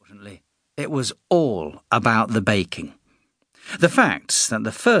importantly, it was all about the baking. The fact that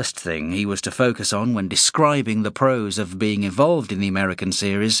the first thing he was to focus on when describing the pros of being involved in the American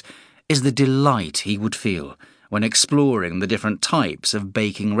series is the delight he would feel when exploring the different types of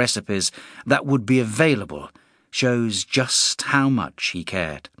baking recipes that would be available shows just how much he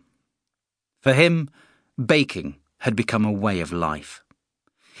cared. For him, baking had become a way of life.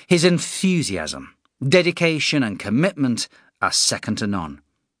 His enthusiasm, dedication and commitment are second to none.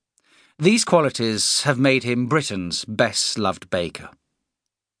 These qualities have made him Britain's best-loved baker.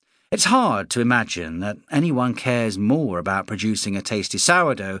 It's hard to imagine that anyone cares more about producing a tasty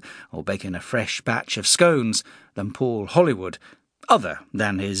sourdough or baking a fresh batch of scones than Paul Hollywood, other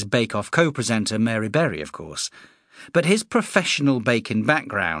than his Bake Off co-presenter Mary Berry, of course. But his professional baking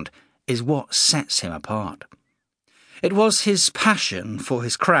background is what sets him apart. It was his passion for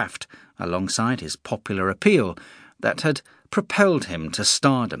his craft, alongside his popular appeal, that had propelled him to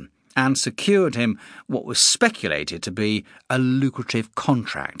stardom and secured him what was speculated to be a lucrative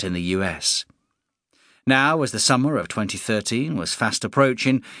contract in the US. Now, as the summer of 2013 was fast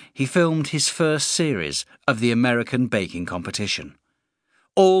approaching, he filmed his first series of the American baking competition.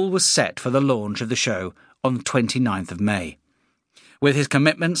 All was set for the launch of the show on the 29th of May. With his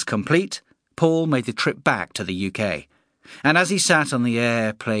commitments complete, Paul made the trip back to the UK. And as he sat on the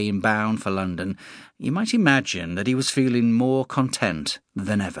airplane bound for London, you might imagine that he was feeling more content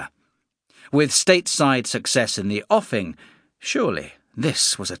than ever. With stateside success in the offing, surely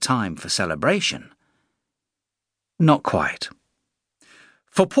this was a time for celebration. Not quite.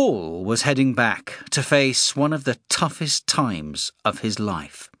 For Paul was heading back to face one of the toughest times of his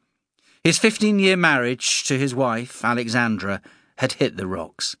life. His 15-year marriage to his wife, Alexandra, had hit the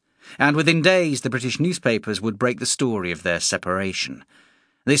rocks, and within days the British newspapers would break the story of their separation.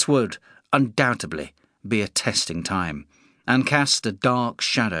 This would, undoubtedly, be a testing time, and cast a dark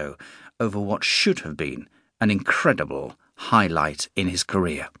shadow over what should have been an incredible highlight in his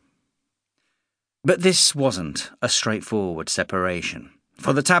career. But this wasn't a straightforward separation,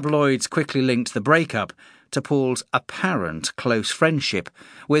 for the tabloids quickly linked the breakup to Paul's apparent close friendship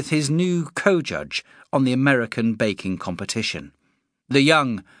with his new co-judge on the American baking competition, the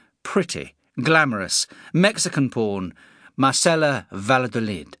young, pretty, glamorous, Mexican-born Marcela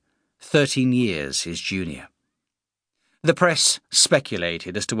Valladolid, 13 years his junior. The press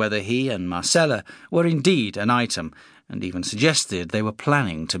speculated as to whether he and Marcella were indeed an item, and even suggested they were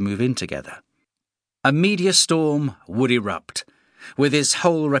planning to move in together. A media storm would erupt, with his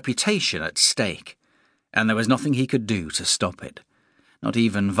whole reputation at stake, and there was nothing he could do to stop it, not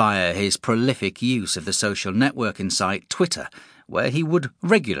even via his prolific use of the social networking site Twitter, where he would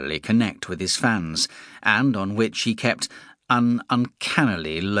regularly connect with his fans, and on which he kept an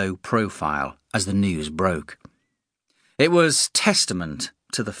uncannily low profile as the news broke. It was testament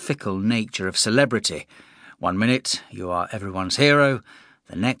to the fickle nature of celebrity. One minute you are everyone's hero,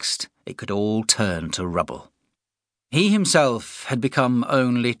 the next it could all turn to rubble. He himself had become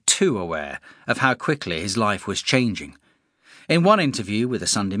only too aware of how quickly his life was changing. In one interview with the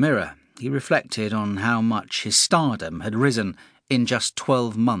Sunday Mirror, he reflected on how much his stardom had risen in just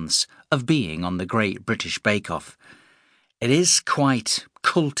 12 months of being on the Great British Bake Off. "It is quite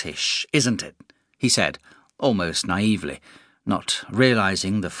cultish, isn't it?" he said, almost naively, not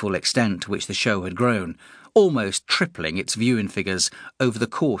realising the full extent to which the show had grown, almost tripling its viewing figures over the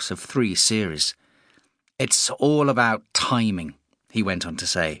course of 3 series. "It's all about timing," he went on to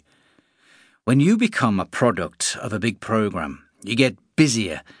say. "When you become a product of a big programme, you get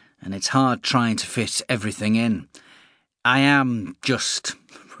busier, and it's hard trying to fit everything in. I am just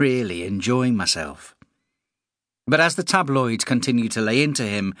really enjoying myself." But as the tabloids continued to lay into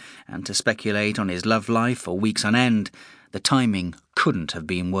him and to speculate on his love life for weeks on end, the timing couldn't have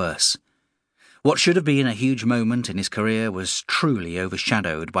been worse. What should have been a huge moment in his career was truly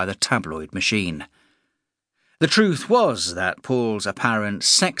overshadowed by the tabloid machine. The truth was that Paul's apparent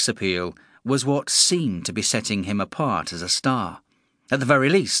sex appeal was what seemed to be setting him apart as a star. At the very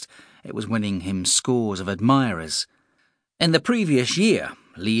least, it was winning him scores of admirers. In the previous year,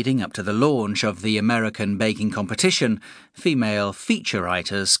 leading up to the launch of the American baking competition, female feature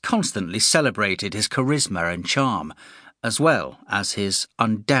writers constantly celebrated his charisma and charm, as well as his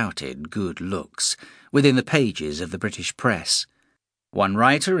undoubted good looks, within the pages of the British press. One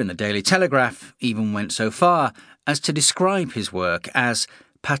writer in the Daily Telegraph even went so far as to describe his work as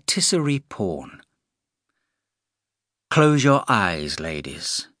patisserie porn. Close your eyes,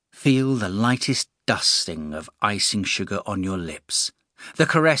 ladies. Feel the lightest dusting of icing sugar on your lips, the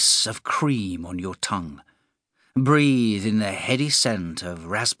caress of cream on your tongue. Breathe in the heady scent of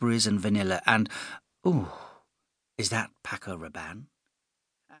raspberries and vanilla and, ooh, is that Paco Rabanne?